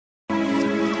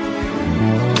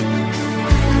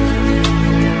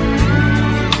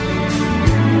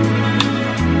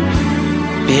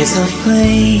There's a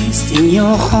place in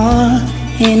your heart,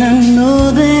 and I know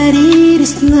that it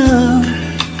is love.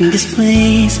 In this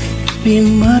place be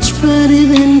much brighter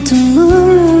than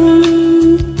tomorrow.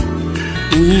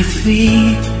 And if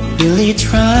we really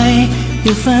try,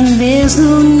 you'll find there's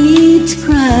no need to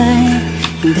cry.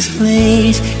 In this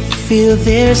place you feel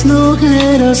there's no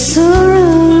hurt or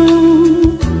sorrow.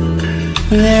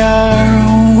 There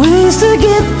are ways to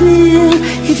get there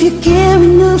if you care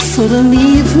enough for the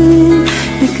living.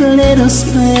 Make a little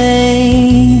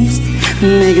space,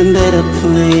 make a better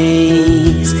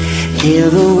place. Heal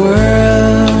the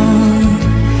world,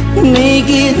 make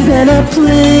it a better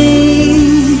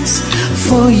place.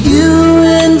 For you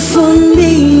and for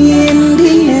me and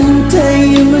the entire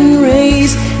human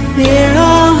race. There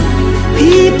are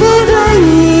people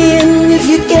dying. If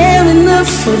you care enough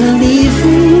for the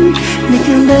living, make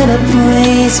a better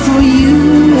place for you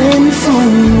and for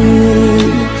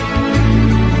me.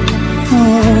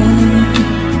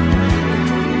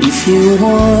 If you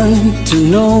want to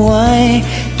know why,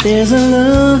 there's a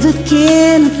love that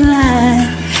can't lie.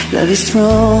 Love is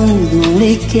strong,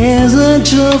 only cares a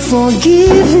joy for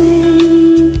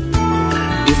giving.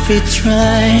 If we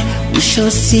try, we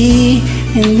shall see.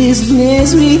 In this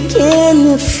place we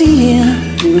cannot fear.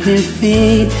 Moving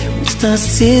faith, we start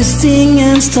assisting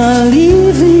and start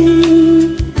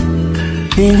living.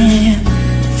 And it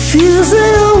feels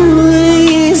that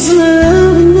always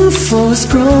love enough for us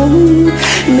growing.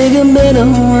 Make a better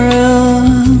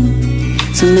world,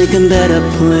 to make a better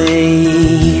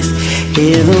place.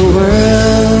 Heal the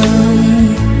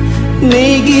world,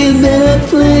 make it a better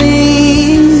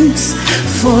place.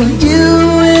 For you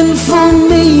and for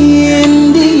me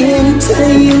and the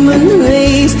entire human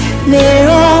race. There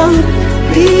are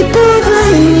people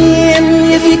dying.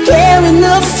 If you care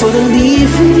enough for the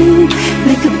living,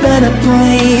 make a better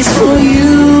place for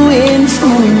you and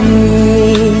for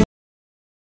me.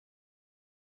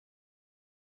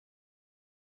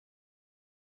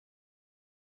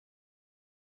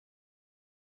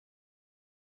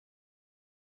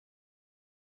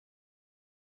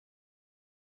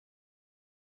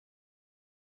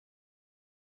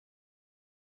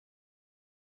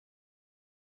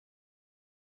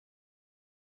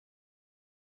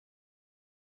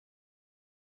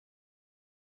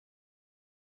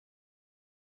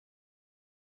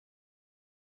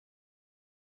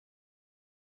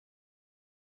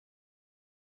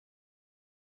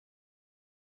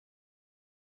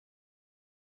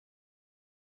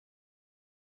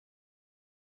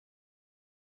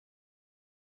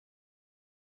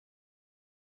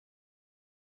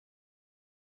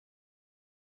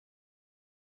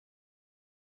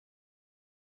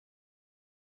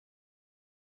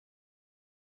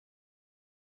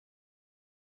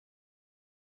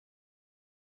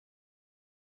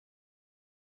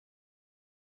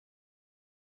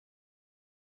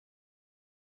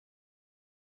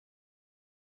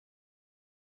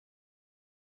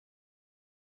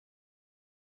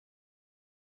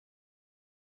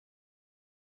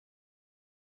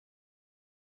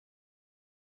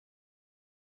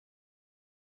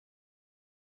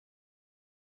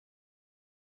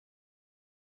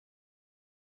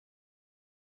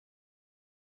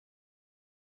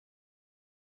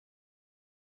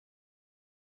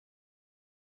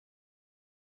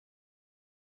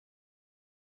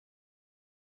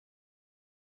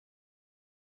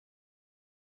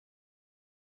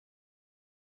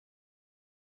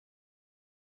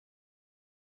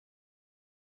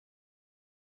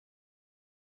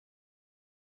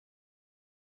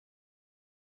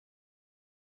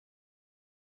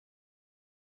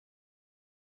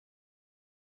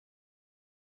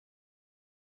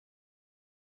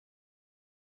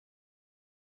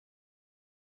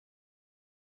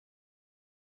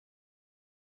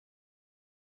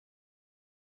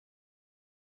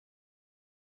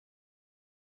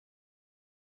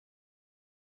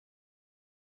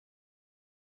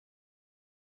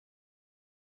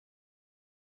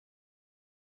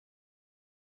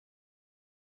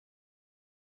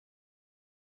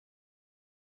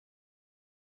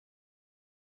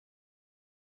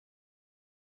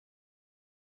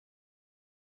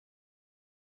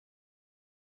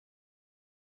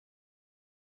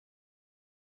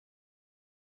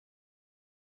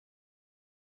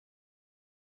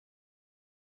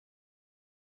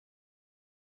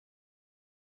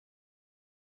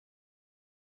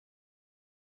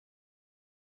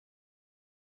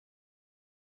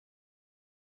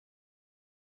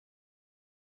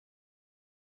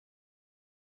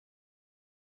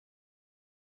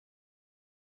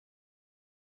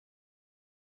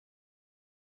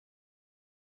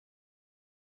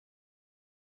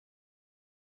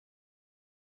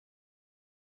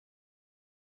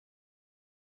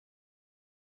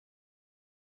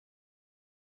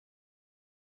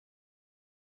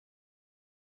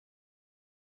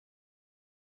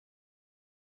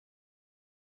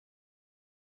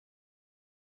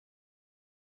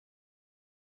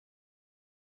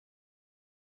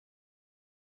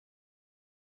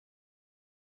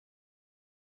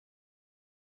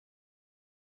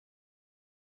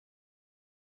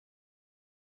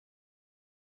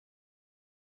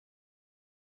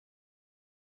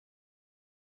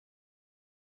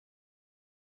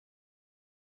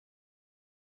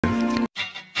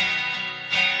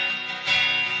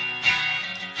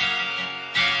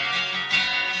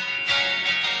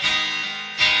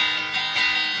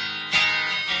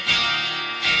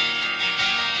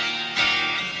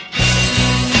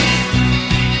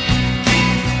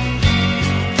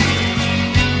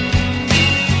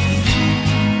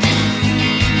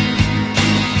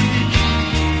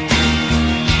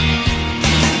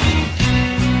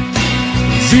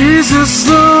 is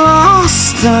the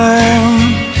last time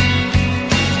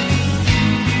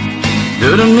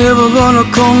that I'm never gonna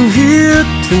come here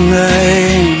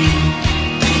tonight.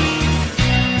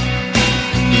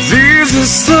 This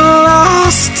is the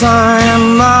last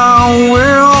time I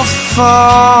will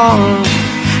fall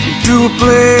into a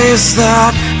place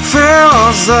that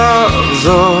feels as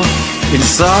though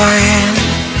inside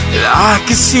I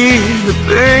can see the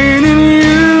pain in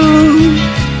you.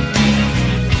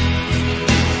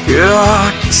 Yeah,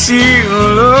 I can see the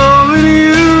love in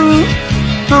you.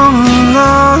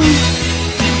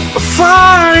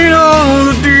 Fighting all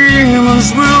the demons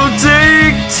will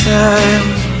take time.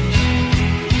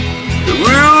 It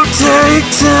will take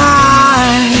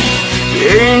time. The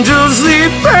angels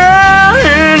leap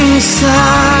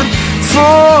inside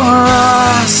for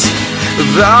us.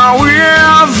 Are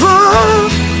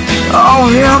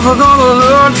we ever gonna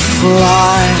learn to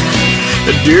fly?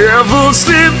 The devil's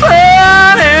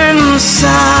sleeping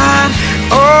inside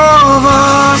of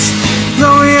us.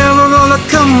 Are we ever gonna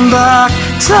come back?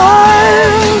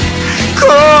 Time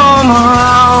come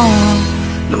around.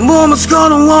 The moment's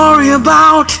gonna worry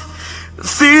about the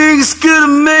things gonna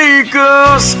make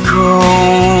us grow.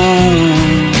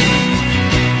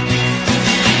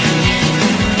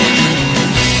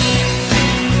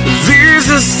 This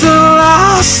is the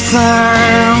last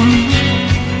time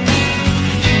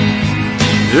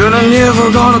that I'm never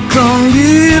gonna come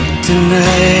here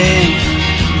tonight.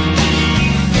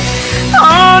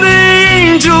 All the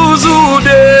angels who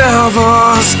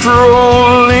ever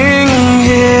strolling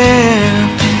here,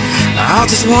 I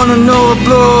just wanna know what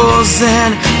blows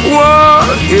and what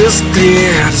is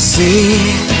clear to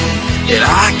see. And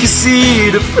I can see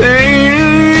the pain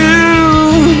in you,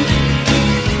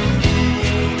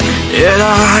 and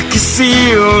I can see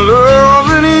your love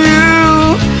in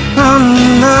you. And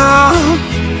now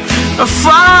I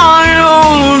find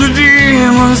all the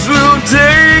demons will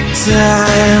take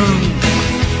time.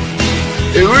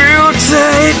 It will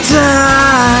take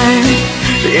time.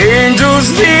 The angels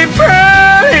deep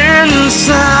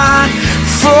inside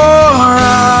for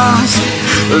us.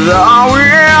 Are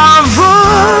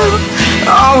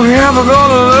we ever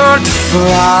gonna learn to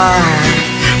fly?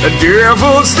 The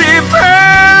devil's deep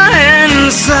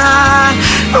inside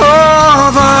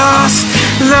of us.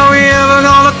 Are we ever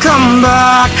gonna come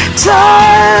back?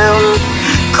 Time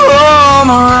come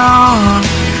around.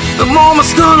 The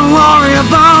moment's gonna worry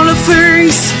about the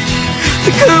things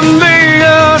that could make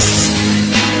us.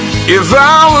 If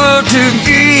I were to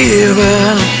give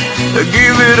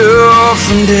it up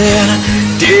and then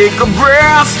take a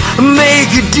breath,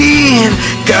 make it deep,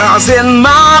 'cause it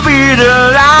might be the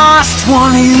last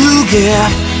one you get,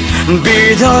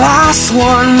 be the last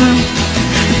one.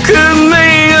 Could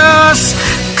make us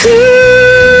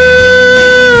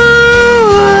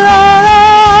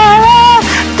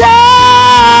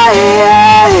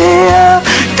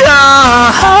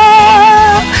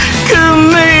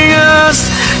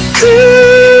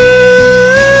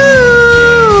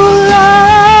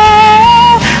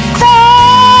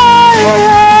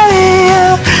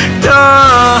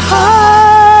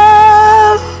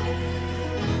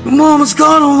Mama's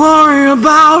gonna worry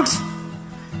about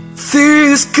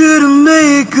things could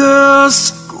make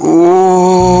us go.